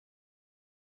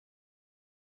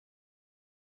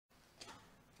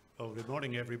Well, good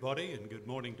morning everybody, and good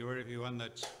morning to everyone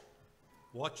that's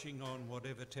watching on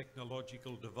whatever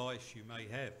technological device you may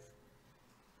have.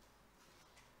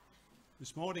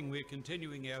 This morning we're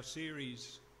continuing our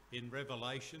series in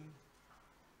Revelation,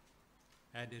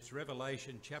 and it's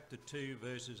Revelation chapter 2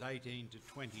 verses 18 to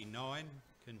 29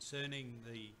 concerning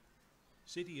the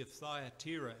city of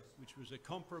Thyatira, which was a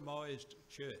compromised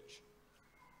church.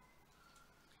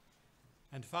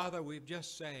 And Father, we've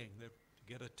just sang that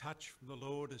to get a touch from the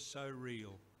Lord is so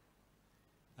real.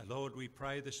 And Lord, we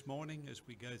pray this morning as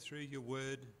we go through your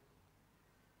word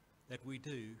that we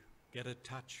do get a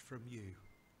touch from you.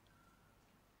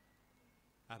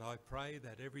 And I pray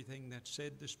that everything that's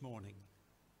said this morning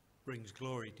brings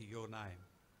glory to your name.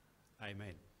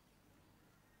 Amen.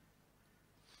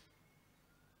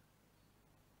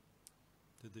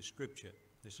 To the scripture.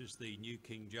 This is the New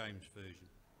King James Version.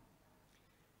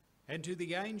 And to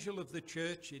the angel of the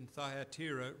church in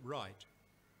Thyatira write,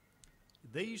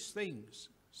 these things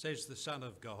says the Son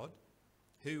of God,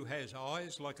 who has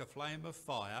eyes like a flame of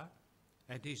fire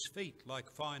and his feet like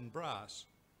fine brass.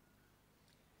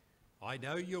 I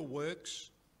know your works,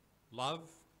 love,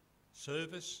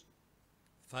 service,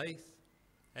 faith,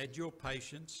 and your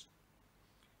patience.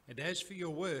 And as for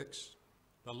your works,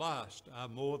 the last are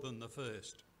more than the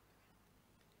first.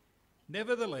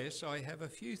 Nevertheless, I have a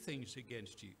few things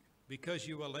against you, because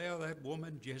you allow that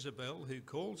woman Jezebel, who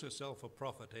calls herself a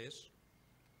prophetess,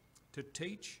 to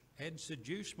teach and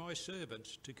seduce my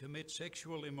servants to commit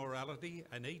sexual immorality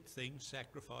and eat things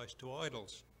sacrificed to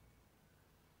idols.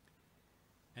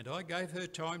 And I gave her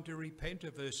time to repent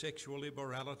of her sexual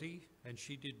immorality, and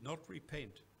she did not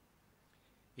repent.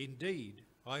 Indeed,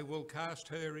 I will cast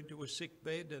her into a sick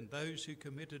bed, and those who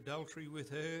commit adultery with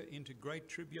her into great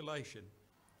tribulation,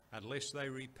 unless they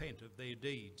repent of their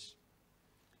deeds.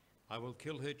 I will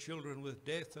kill her children with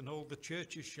death, and all the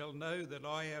churches shall know that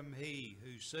I am he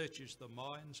who searches the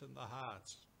minds and the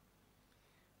hearts.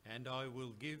 And I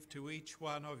will give to each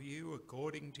one of you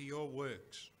according to your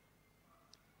works.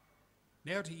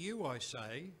 Now to you I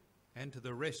say, and to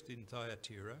the rest in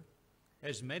Thyatira,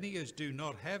 as many as do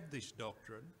not have this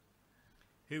doctrine,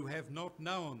 who have not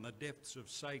known the depths of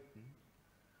Satan,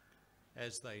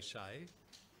 as they say,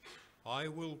 I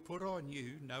will put on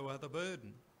you no other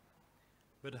burden,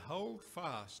 but hold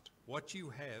fast what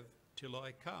you have till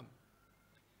I come.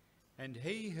 And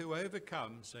he who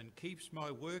overcomes and keeps my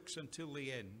works until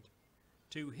the end,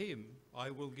 to him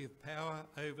I will give power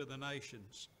over the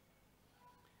nations.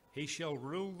 He shall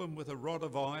rule them with a rod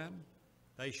of iron.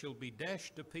 They shall be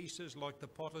dashed to pieces like the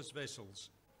potter's vessels,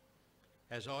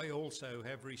 as I also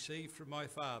have received from my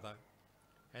Father.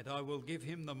 And I will give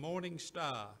him the morning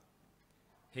star.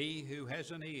 He who has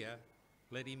an ear,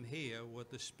 let him hear what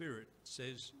the Spirit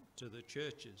says to the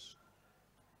churches.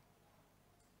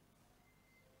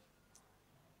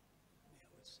 Now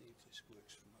let's see if this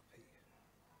works from up here.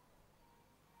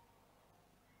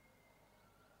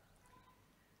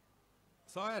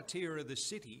 Thyatira, the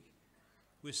city,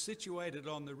 was situated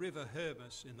on the river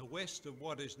Hermus in the west of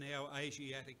what is now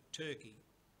Asiatic Turkey.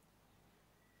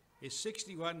 It's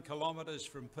 61 kilometres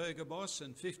from Pergamos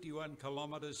and 51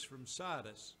 kilometres from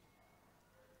Sardis.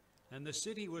 And the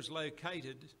city was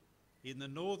located in the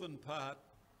northern part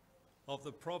of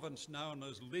the province known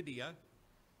as Lydia,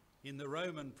 in the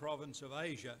Roman province of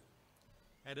Asia,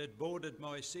 and it bordered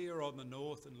Mysia on the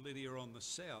north and Lydia on the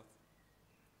south.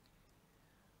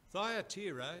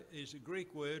 Thyatira is a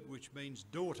Greek word which means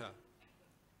daughter,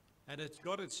 and it's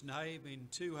got its name in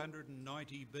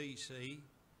 290 BC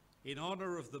in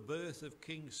honour of the birth of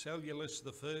King Seleucus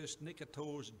I,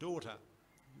 Nicator's daughter,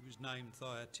 who was named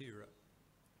Thyatira.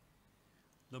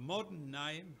 The modern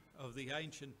name of the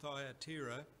ancient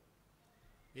Thyatira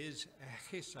is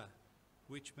Achissa,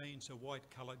 which means a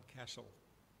white-coloured castle.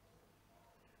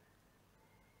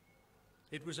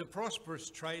 It was a prosperous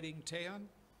trading town,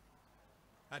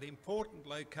 an important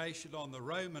location on the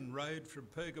Roman road from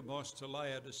Pergamos to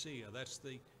Laodicea. That's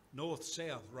the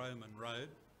north-south Roman road.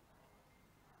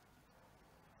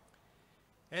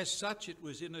 As such, it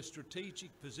was in a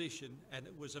strategic position, and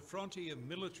it was a frontier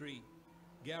military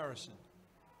garrison.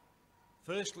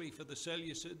 Firstly for the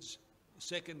Seleucids,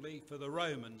 secondly for the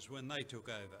Romans when they took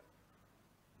over.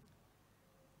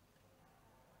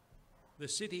 The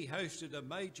city hosted a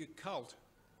major cult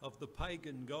of the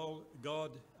pagan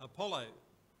god Apollo.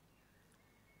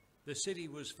 The city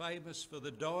was famous for the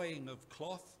dyeing of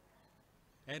cloth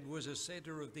and was a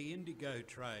centre of the indigo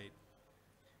trade.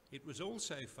 It was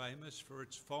also famous for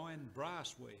its fine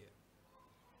brassware.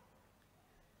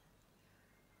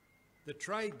 The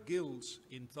trade guilds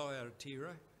in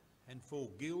Thyatira and for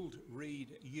guild reed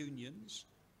unions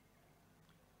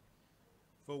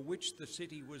for which the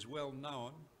city was well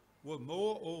known, were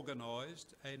more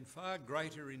organised and far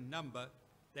greater in number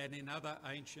than in other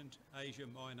ancient Asia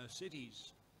Minor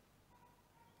cities.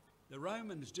 The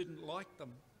Romans didn't like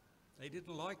them. They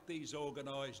didn't like these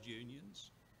organised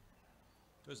unions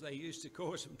because they used to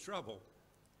cause them trouble.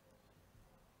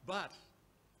 But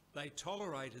they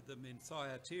tolerated them in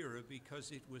Thyatira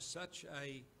because it was such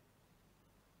a,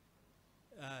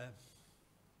 a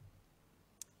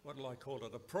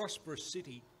prosperous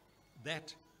city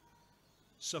that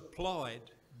supplied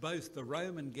both the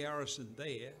Roman garrison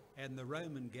there and the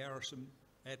Roman garrison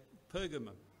at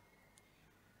Pergamum,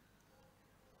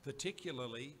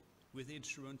 particularly with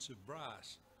instruments of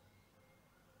brass.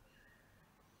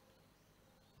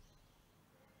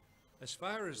 As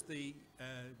far as the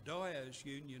dyers'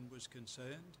 union was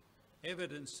concerned,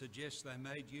 evidence suggests they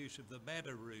made use of the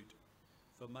madder root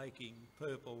for making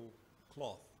purple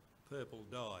cloth, purple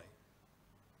dye.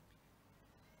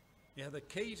 Now the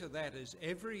key to that is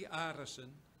every artisan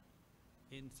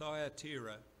in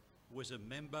Thyatira was a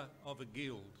member of a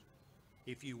guild.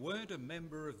 If you weren't a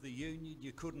member of the union,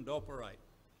 you couldn't operate.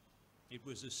 It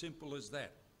was as simple as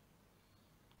that.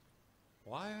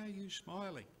 Why are you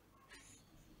smiling?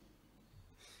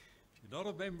 If you're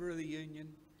not a member of the union,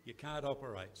 you can't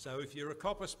operate. So if you're a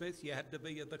coppersmith, you had to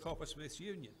be in the coppersmiths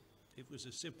union. It was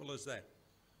as simple as that.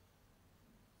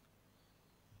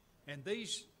 And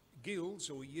these guilds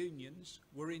or unions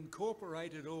were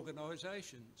incorporated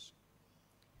organisations.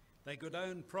 They could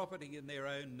own property in their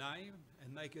own name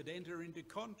and they could enter into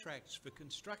contracts for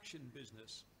construction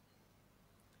business.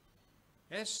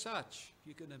 As such,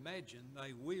 you can imagine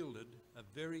they wielded a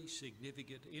very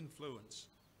significant influence.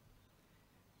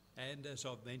 And as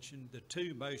I've mentioned, the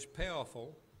two most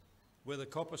powerful were the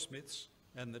coppersmiths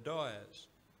and the dyers.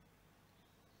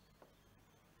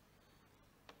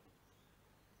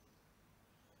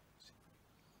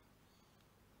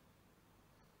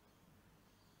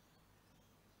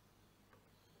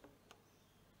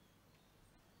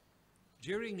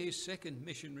 During his second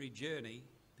missionary journey,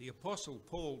 the Apostle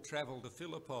Paul travelled to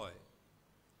Philippi.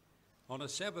 On a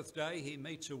Sabbath day, he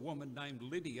meets a woman named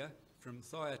Lydia from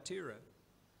Thyatira,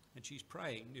 and she's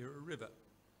praying near a river.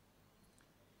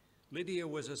 Lydia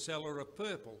was a seller of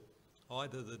purple,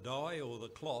 either the dye or the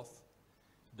cloth,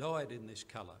 dyed in this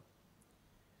colour.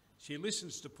 She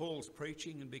listens to Paul's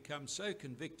preaching and becomes so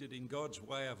convicted in God's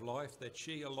way of life that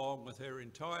she, along with her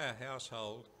entire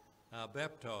household, are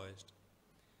baptised.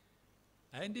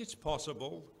 And it's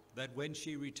possible that when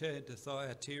she returned to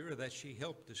Thyatira that she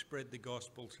helped to spread the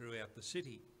gospel throughout the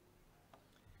city.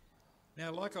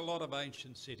 Now, like a lot of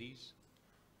ancient cities,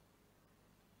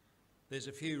 there's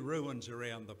a few ruins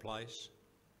around the place.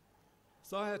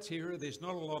 Thyatira, there's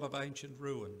not a lot of ancient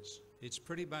ruins. It's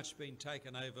pretty much been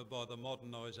taken over by the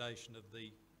modernisation of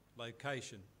the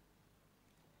location.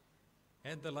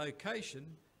 And the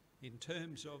location, in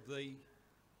terms of the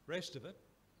rest of it,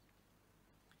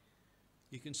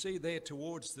 you can see there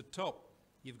towards the top,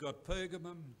 you've got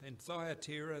Pergamum, then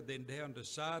Thyatira, then down to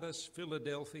Sardis,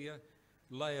 Philadelphia,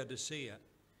 Laodicea.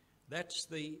 That's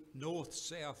the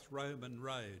north-south Roman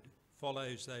road,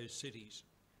 follows those cities.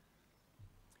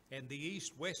 And the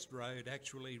east-west road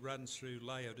actually runs through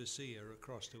Laodicea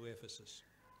across to Ephesus.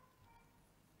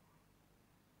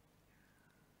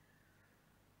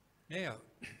 Now,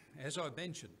 as I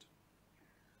mentioned,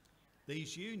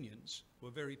 these unions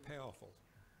were very powerful.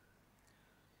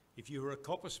 If you were a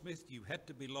coppersmith, you had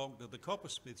to belong to the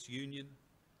coppersmiths union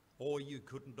or you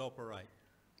couldn't operate.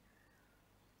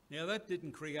 Now that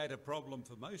didn't create a problem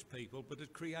for most people, but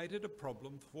it created a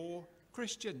problem for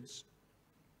Christians.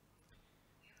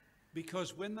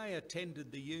 Because when they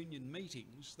attended the union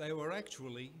meetings, they were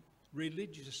actually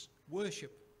religious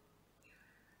worship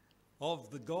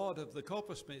of the God of the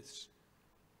coppersmiths.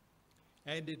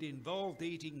 And it involved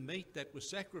eating meat that was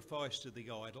sacrificed to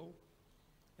the idol,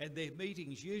 and their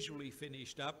meetings usually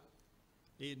finished up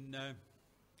in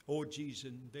orgies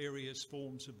and various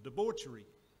forms of debauchery.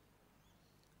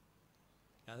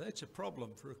 Now that's a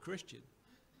problem for a Christian.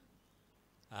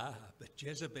 But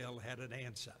Jezebel had an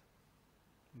answer.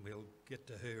 We'll get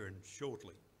to her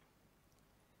shortly.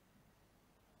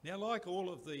 Now, like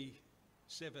all of the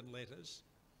 7 letters,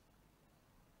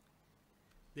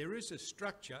 there is a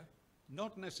structure,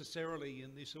 not necessarily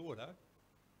in this order.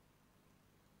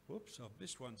 Whoops, I've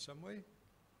missed one somewhere.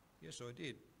 Yes, I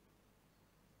did.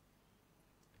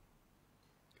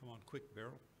 Come on, quick,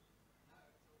 Beryl.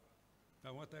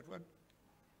 I want that one.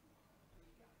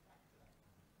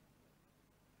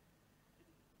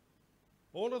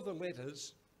 All of the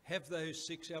letters have those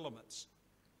 6 elements.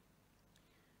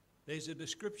 There's a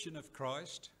description of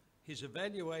Christ, his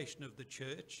evaluation of the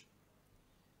church,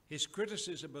 his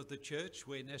criticism of the church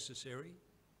where necessary,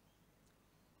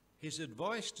 his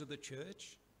advice to the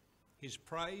church, his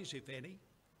praise, if any,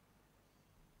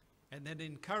 and then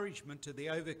encouragement to the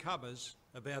overcomers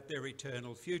about their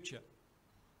eternal future.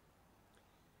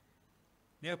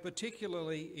 Now,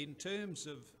 particularly in terms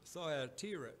of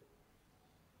Thyatira,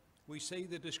 we see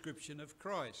the description of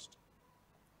Christ.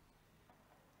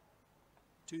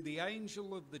 To the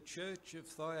angel of the church of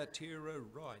Thyatira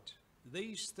write,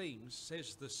 these things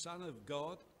says the Son of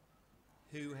God,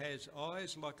 who has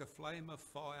eyes like a flame of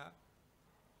fire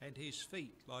and his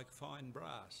feet like fine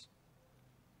brass.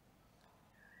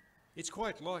 It's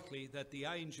quite likely that the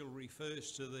angel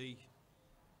refers to the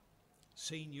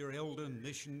senior elder,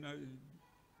 missionary,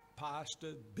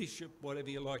 pastor, bishop, whatever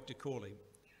you like to call him,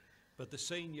 but the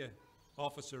senior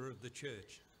officer of the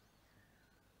church.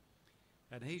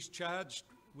 And he's charged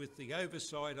with the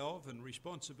oversight of and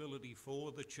responsibility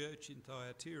for the church in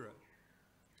Thyatira.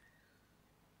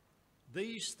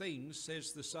 These things,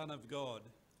 says the Son of God,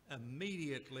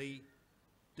 immediately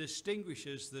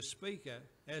distinguishes the speaker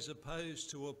as opposed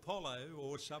to Apollo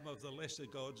or some of the lesser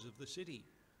gods of the city.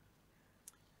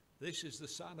 This is the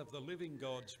Son of the living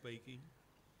God speaking,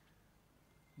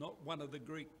 not one of the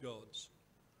Greek gods.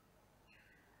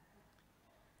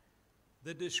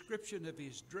 The description of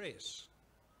his dress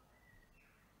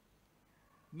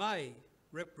may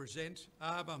represent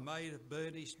armour made of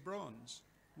burnished bronze,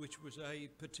 which was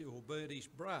or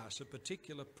burnished brass, a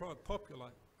particular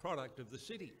popular product of the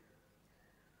city.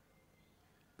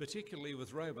 Particularly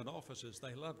with Roman officers,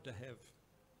 they loved to have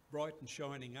bright and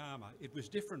shining armour. It was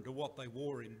different to what they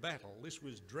wore in battle. This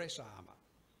was dress armour.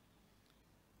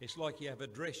 It's like you have a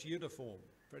dress uniform.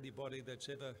 For anybody that's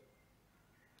ever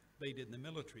been in the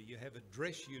military, you have a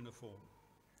dress uniform,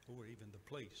 or even the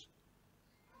police.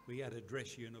 We had a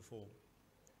dress uniform.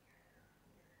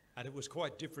 And it was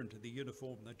quite different to the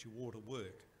uniform that you wore to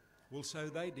work. Well, so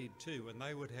they did too, and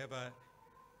they would have a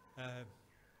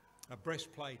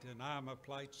breastplate and armour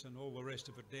plates and all the rest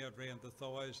of it down around the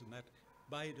thighs, and that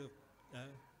made of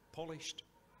polished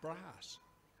brass.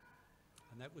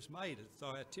 And that was made at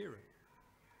Thyatira.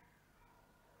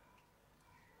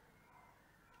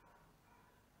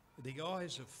 The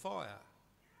eyes of fire.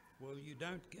 Well, you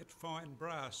don't get fine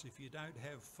brass if you don't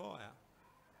have fire.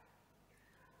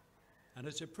 And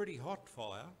it's a pretty hot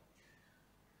fire.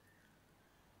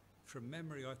 From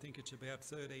memory, I think it's about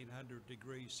 1300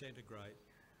 degrees centigrade.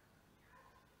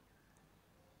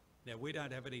 Now, we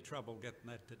don't have any trouble getting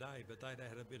that today, but they'd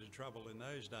had a bit of trouble in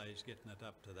those days getting it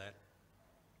up to that.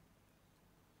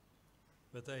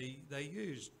 But they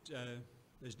used,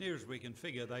 as near as we can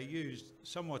figure, they used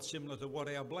somewhat similar to what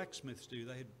our blacksmiths do.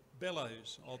 They had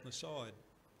bellows on the side.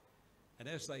 And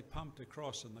as they pumped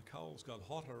across and the coals got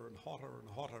hotter and hotter and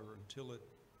hotter until it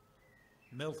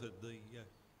melted the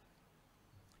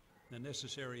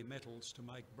necessary metals to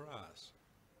make brass.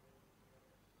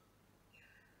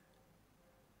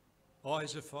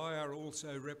 Eyes of fire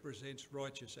also represents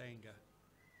righteous anger.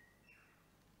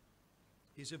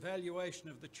 His evaluation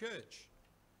of the church.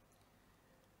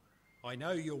 I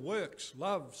know your works,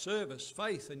 love, service,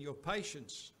 faith, and your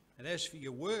patience. And as for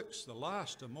your works, the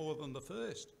last are more than the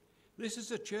first. This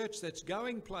is a church that's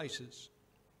going places.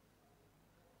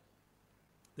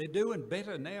 They're doing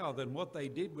better now than what they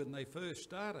did when they first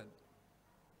started.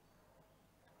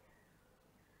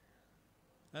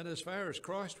 And as far as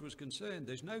Christ was concerned,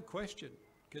 there's no question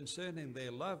concerning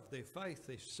their love, their faith,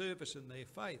 their service and their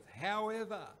faith.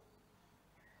 However,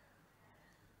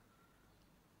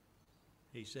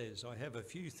 he says, I have a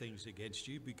few things against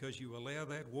you because you allow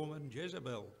that woman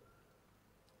Jezebel,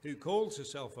 who calls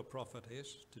herself a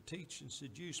prophetess, to teach and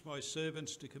seduce my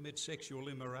servants to commit sexual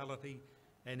immorality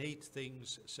and eat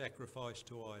things sacrificed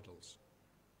to idols.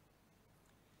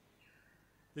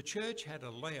 The church had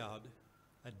allowed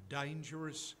a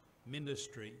dangerous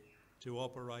ministry to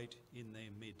operate in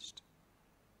their midst.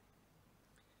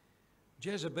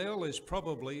 Jezebel is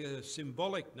probably a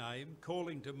symbolic name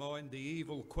calling to mind the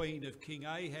evil queen of King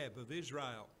Ahab of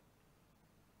Israel.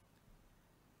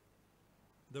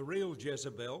 The real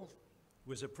Jezebel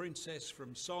was a princess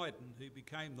from Sidon who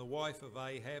became the wife of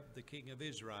Ahab, the king of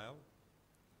Israel,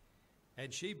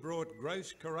 and she brought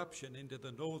gross corruption into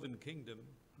the northern kingdom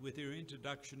with her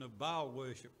introduction of Baal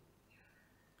worship.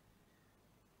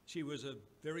 She was a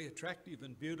very attractive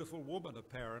and beautiful woman,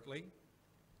 apparently,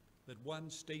 but one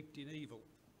steeped in evil.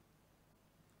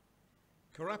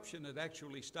 Corruption had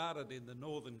actually started in the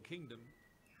northern kingdom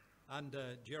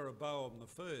under Jeroboam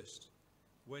I,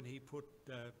 when he put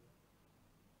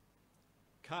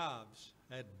calves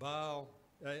at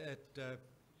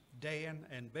Dan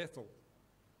and Bethel.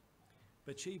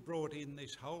 But she brought in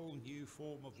this whole new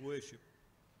form of worship,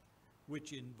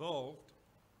 which involved,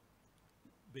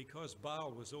 because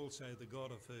Baal was also the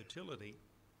god of fertility,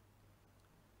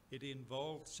 it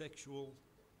involved sexual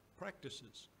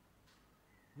practices.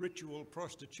 Ritual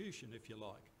prostitution, if you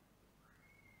like,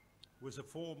 was a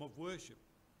form of worship.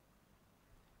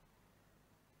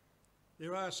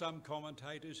 There are some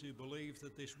commentators who believe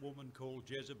that this woman called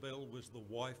Jezebel was the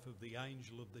wife of the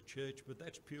angel of the church, but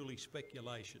that's purely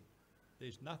speculation.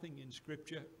 There's nothing in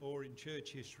Scripture or in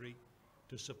church history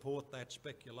to support that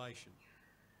speculation.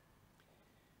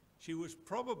 She was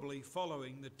probably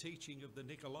following the teaching of the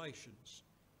Nicolaitans.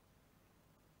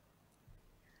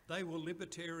 They were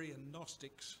libertarian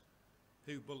Gnostics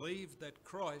who believed that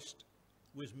Christ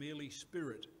was merely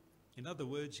spirit. In other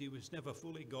words, he was never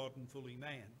fully God and fully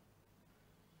man.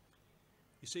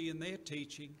 You see, in their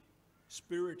teaching,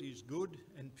 spirit is good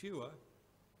and pure.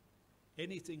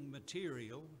 Anything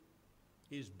material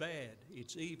is bad,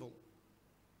 it's evil.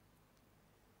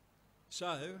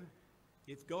 So,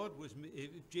 if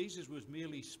Jesus was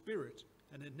merely spirit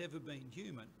and had never been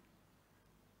human,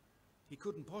 he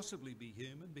couldn't possibly be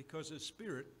human, because as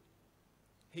spirit,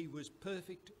 he was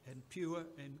perfect and pure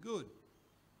and good.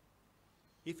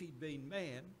 If he'd been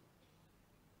man,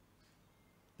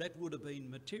 that would have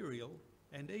been material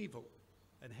and evil.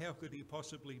 And how could he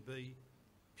possibly be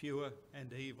pure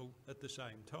and evil at the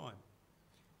same time?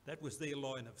 That was their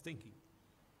line of thinking.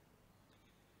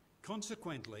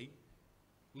 Consequently,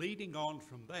 leading on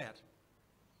from that,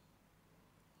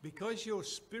 because your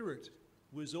spirit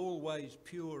was always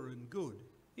pure and good,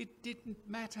 it didn't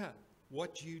matter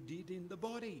what you did in the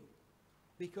body,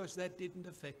 because that didn't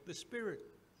affect the spirit.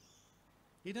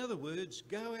 In other words,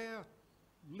 go out,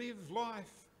 live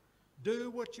life,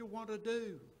 do what you want to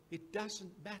do. It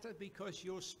doesn't matter, because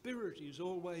your spirit is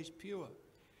always pure.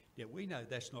 Yeah, we know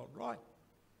that's not right.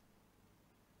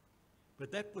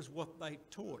 But that was what they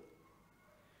taught.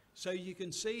 So you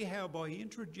can see how by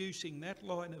introducing that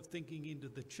line of thinking into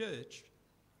the church,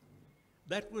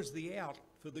 that was the out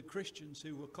for the Christians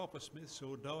who were coppersmiths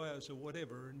or dyers or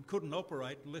whatever and couldn't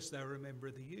operate unless they were a member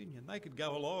of the union. They could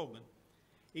go along and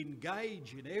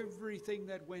engage in everything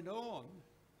that went on,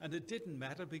 and it didn't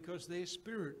matter because their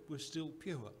spirit was still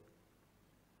pure.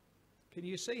 Can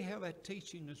you see how that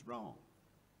teaching is wrong?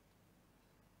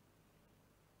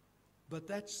 But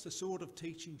that's the sort of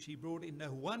teaching she brought in.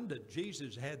 No wonder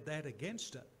Jesus had that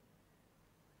against her.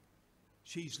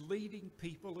 She's leading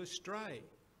people astray.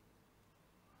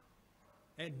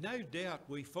 And no doubt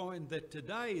we find that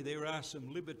today there are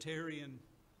some libertarian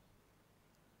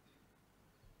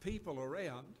people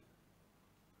around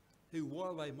who,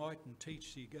 while they mightn't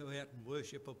teach you go out and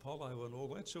worship Apollo and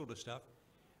all that sort of stuff,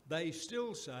 they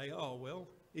still say, oh, well,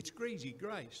 it's greasy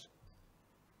grace.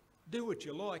 Do what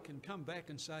you like and come back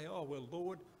and say, oh, well,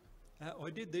 Lord, I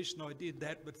did this and I did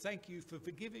that, but thank you for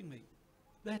forgiving me.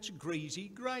 That's greasy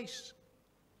grace.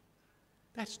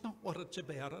 That's not what it's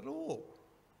about at all.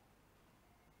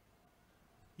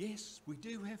 Yes, we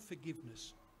do have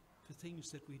forgiveness for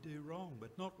things that we do wrong,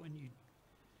 but not when you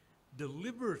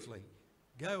deliberately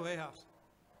go out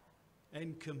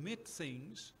and commit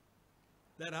things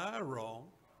that are wrong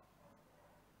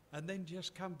and then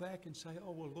just come back and say,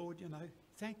 oh, well, Lord,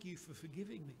 thank you for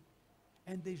forgiving me.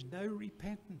 And there's no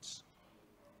repentance.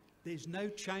 There's no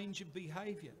change of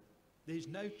behaviour. There's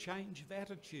no change of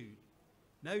attitude.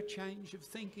 No change of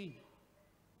thinking.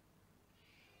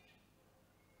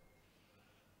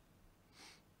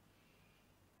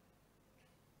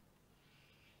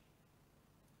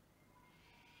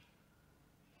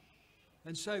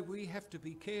 And so we have to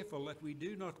be careful that we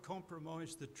do not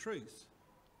compromise the truth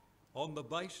on the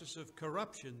basis of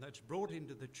corruption that's brought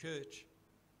into the church,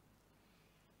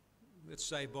 let's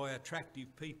say by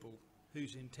attractive people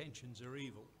whose intentions are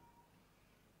evil.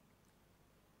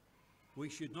 We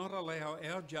should not allow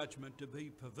our judgment to be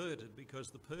perverted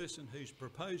because the person who's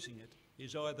proposing it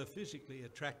is either physically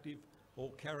attractive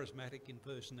or charismatic in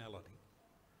personality.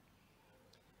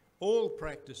 All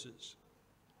practices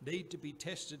need to be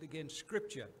tested against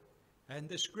Scripture, and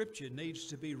the Scripture needs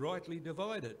to be rightly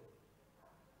divided.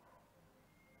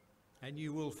 And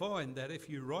you will find that if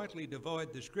you rightly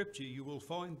divide the Scripture, you will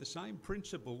find the same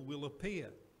principle will appear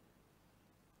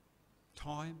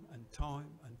time and time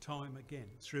and time again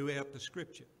throughout the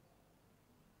Scripture.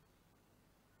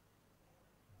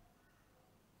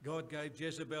 God gave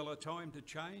Jezebel a time to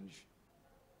change.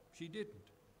 She didn't.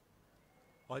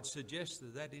 I'd suggest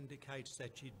that that indicates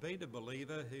that she'd been a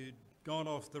believer who'd gone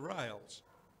off the rails.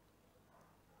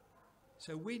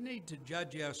 So we need to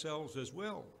judge ourselves as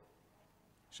well,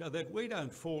 so that we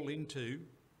don't fall into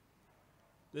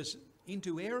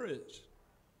errors.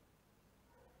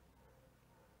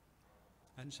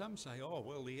 And some say, oh,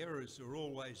 well, the errors are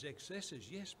always excesses.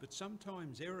 Yes, but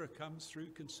sometimes error comes through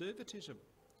conservatism.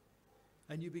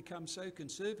 And you become so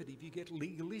conservative, you get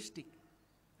legalistic.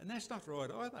 And that's not right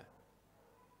either.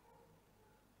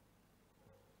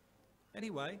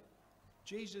 Anyway,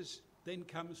 Jesus then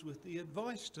comes with the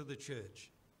advice to the church.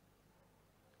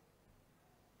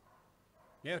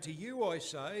 Now to you I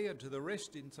say, and to the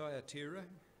rest in Thyatira,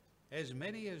 as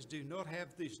many as do not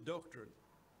have this doctrine,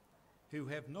 who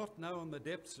have not known the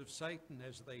depths of Satan,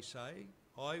 as they say,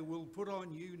 I will put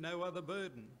on you no other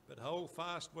burden, but hold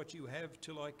fast what you have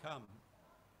till I come.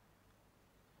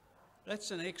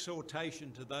 That's an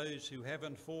exhortation to those who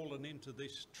haven't fallen into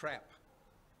this trap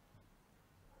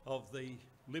of the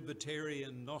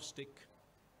libertarian Gnostic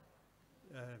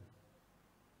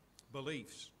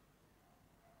beliefs.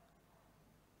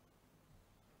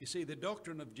 You see, the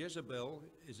doctrine of Jezebel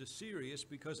is serious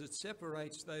because it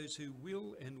separates those who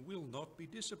will and will not be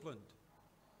disciplined.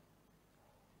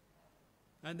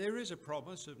 And there is a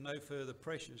promise of no further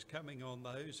pressures coming on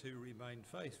those who remain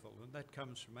faithful, and that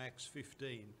comes from Acts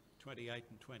 15, 28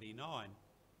 and 29.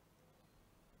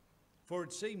 For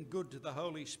it seemed good to the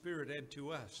Holy Spirit and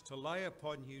to us to lay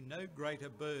upon you no greater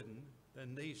burden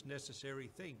than these necessary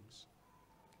things,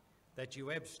 that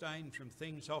you abstain from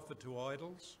things offered to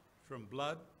idols, from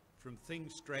blood, from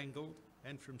things strangled,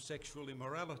 and from sexual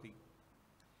immorality.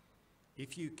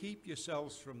 If you keep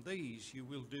yourselves from these, you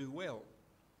will do well.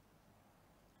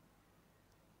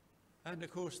 And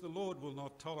of course, the Lord will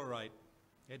not tolerate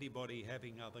anybody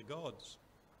having other gods.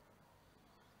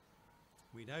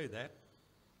 We know that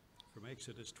from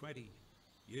Exodus 20.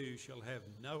 You shall have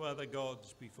no other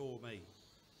gods before me.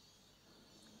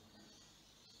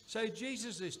 So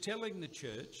Jesus is telling the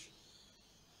church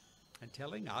and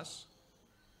telling us,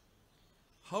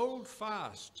 hold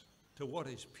fast to what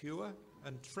is pure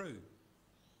and true.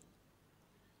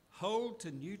 Hold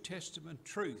to New Testament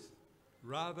truth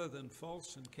rather than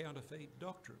false and counterfeit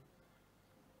doctrine.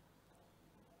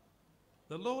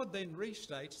 The Lord then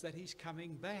restates that he's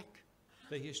coming back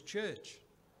for his church.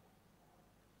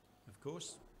 Of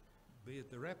course, be it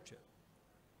the rapture.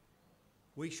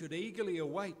 We should eagerly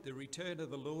await the return of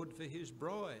the Lord for his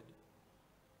bride.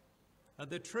 And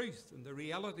the truth and the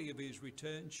reality of his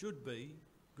return should be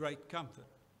great comfort.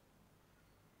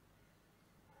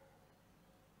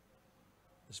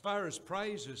 As far as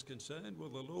praise is concerned, well,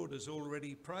 the Lord has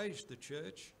already praised the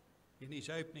church in his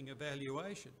opening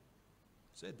evaluation.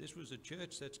 He said this was a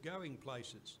church that's going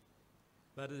places,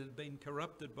 but it had been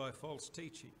corrupted by false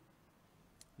teaching.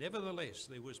 Nevertheless,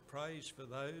 there was praise for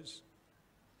those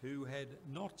who had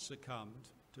not succumbed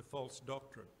to false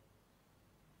doctrine.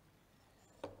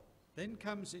 Then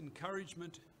comes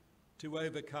encouragement to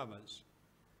overcomers.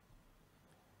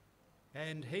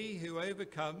 And he who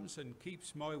overcomes and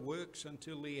keeps my works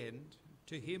until the end,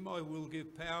 to him I will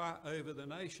give power over the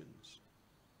nations.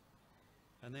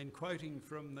 And then quoting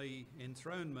from the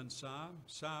enthronement psalm,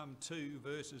 Psalm 2,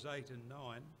 verses 8 and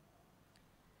 9,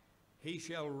 he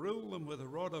shall rule them with a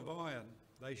rod of iron.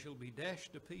 They shall be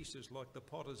dashed to pieces like the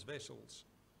potter's vessels.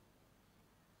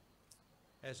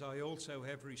 As I also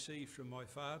have received from my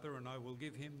Father, and I will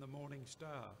give him the morning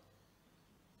star.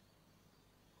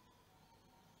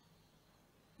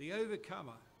 The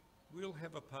overcomer will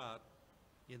have a part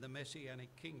in the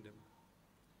Messianic kingdom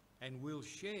and will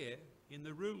share in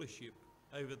the rulership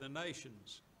over the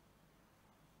nations.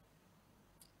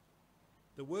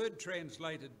 The word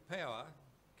translated power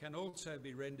can also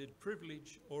be rendered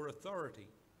privilege or authority.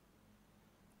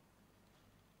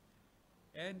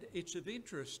 And it's of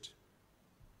interest,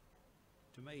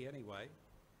 to me anyway,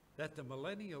 that the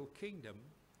millennial kingdom,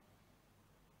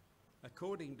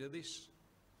 according to this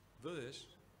verse,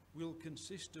 will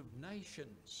consist of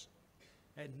nations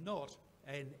and not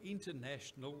an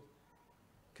international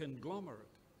conglomerate.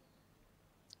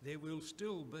 There will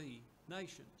still be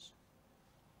nations,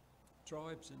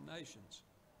 tribes and nations.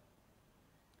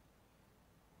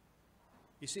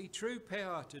 You see, true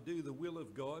power to do the will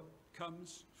of God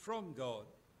comes from God.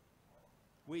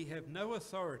 We have no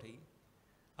authority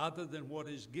other than what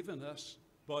is given us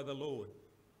by the Lord.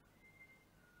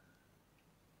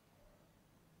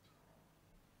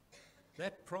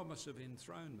 That promise of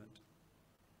enthronement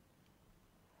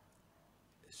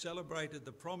celebrated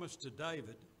the promise to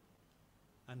David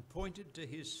and pointed to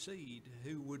his seed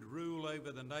who would rule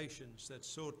over the nations that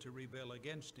sought to rebel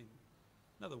against him.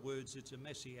 In other words, it's a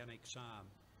messianic psalm.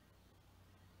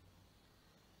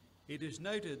 It is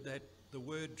noted that the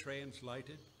word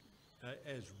translated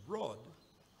as rod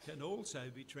can also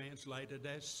be translated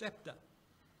as scepter.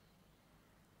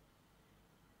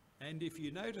 And if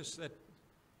you notice that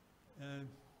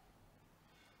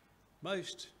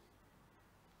most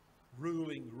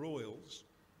ruling royals,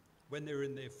 when they're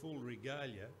in their full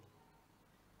regalia,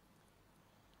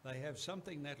 they have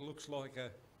something that looks like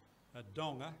a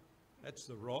donga, that's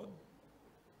the rod,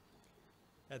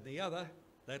 and the other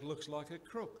that looks like a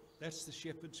crook, that's the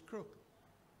shepherd's crook.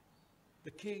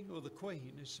 The king or the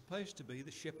queen is supposed to be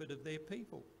the shepherd of their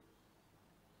people.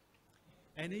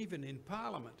 And even in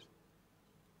Parliament,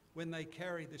 when they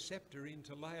carry the sceptre in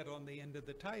to lay it on the end of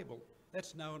the table,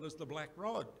 that's known as the black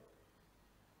rod.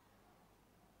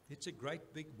 It's a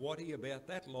great big waddy about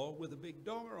that law with a big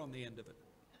donga on the end of it.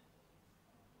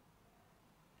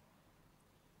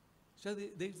 So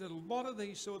there's a lot of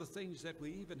these sort of things that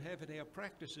we even have in our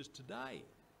practices today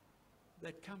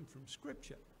that come from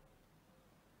Scripture.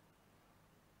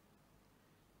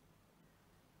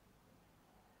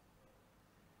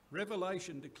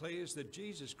 Revelation declares that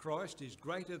Jesus Christ is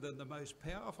greater than the most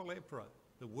powerful emperor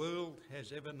the world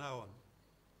has ever known.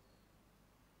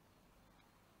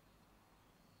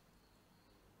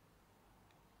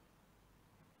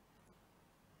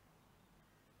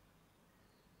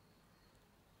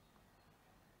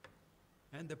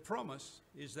 And the promise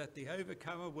is that the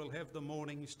overcomer will have the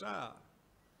morning star.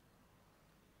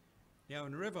 Now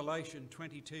in Revelation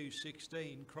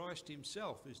 22:16, Christ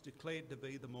himself is declared to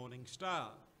be the morning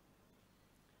star.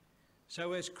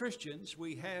 So as Christians,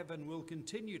 we have and will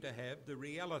continue to have the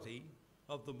reality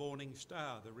of the morning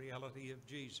star, the reality of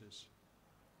Jesus.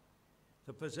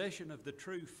 The possession of the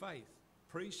true faith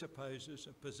presupposes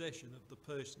a possession of the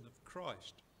person of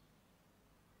Christ.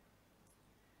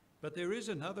 But there is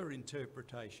another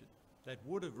interpretation that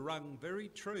would have rung very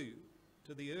true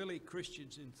to the early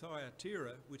Christians in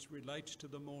Thyatira, which relates to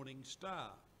the morning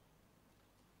star.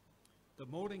 The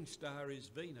morning star is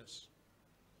Venus.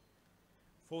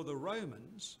 For the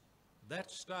Romans,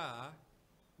 that star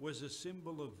was a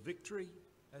symbol of victory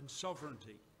and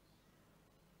sovereignty.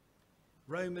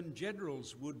 Roman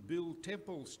generals would build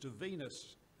temples to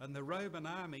Venus, and the Roman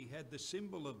army had the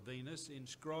symbol of Venus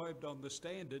inscribed on the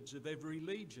standards of every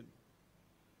legion.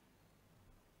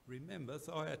 Remember,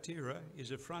 Thyatira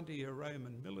is a frontier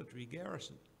Roman military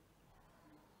garrison.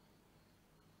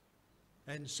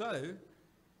 And so,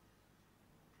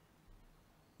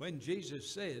 when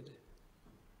Jesus said,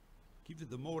 "Give you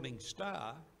the morning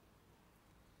star,"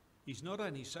 he's not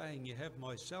only saying you have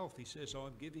myself, he says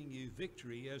I'm giving you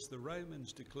victory as the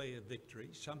Romans declare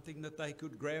victory, something that they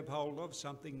could grab hold of,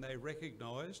 something they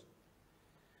recognised.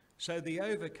 So the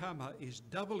overcomer is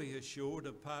doubly assured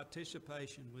of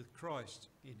participation with Christ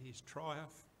in his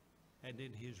triumph and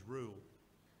in his rule.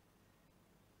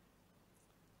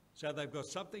 So they've got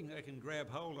something they can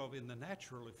grab hold of in the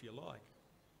natural, if you like.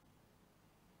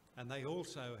 And they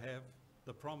also have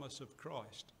the promise of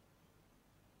Christ.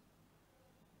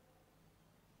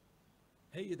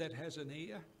 He that has an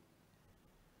ear,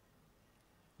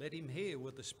 let him hear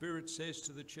what the Spirit says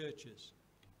to the churches.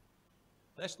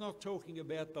 That's not talking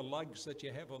about the lugs that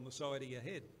you have on the side of your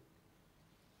head.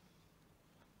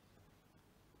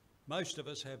 Most of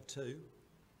us have two.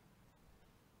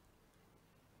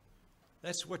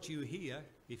 That's what you hear,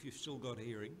 if you've still got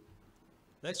hearing.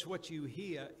 That's what you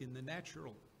hear in the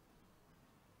natural.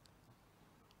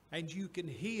 And you can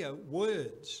hear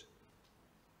words,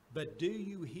 but do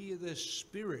you hear the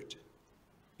Spirit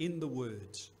in the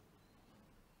words?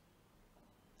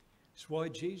 That's why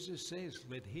Jesus says,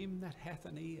 let him that hath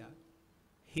an ear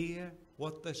hear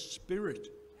what the Spirit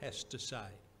has to say.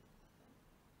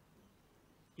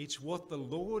 It's what the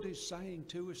Lord is saying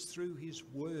to us through his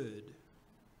word.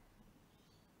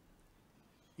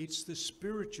 It's the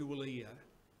spiritual ear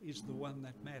is the one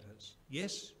that matters.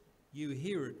 Yes, you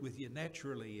hear it with your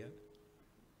natural ear,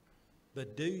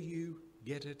 but do you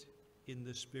get it in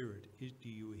the Spirit? Do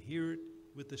you hear it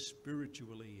with the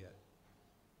spiritual ear?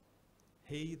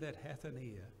 He that hath an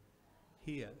ear,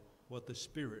 hear what the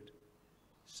Spirit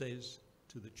says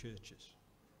to the churches.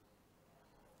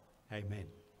 Amen.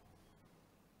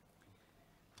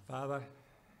 Father,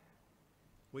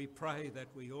 we pray that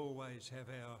we always have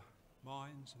our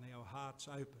minds and our hearts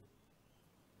open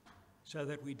so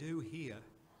that we do hear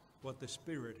what the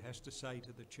Spirit has to say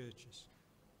to the churches.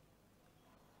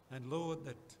 And Lord,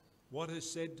 that what is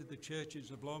said to the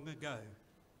churches of long ago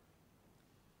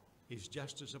is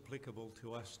just as applicable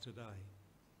to us today.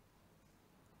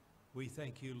 We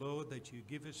thank you, Lord, that you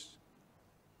give us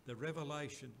the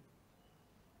revelation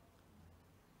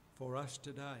for us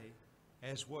today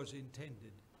as was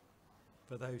intended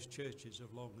for those churches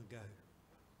of long ago.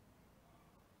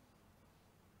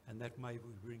 And that may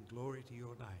we bring glory to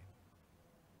your name.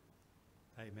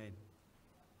 Amen.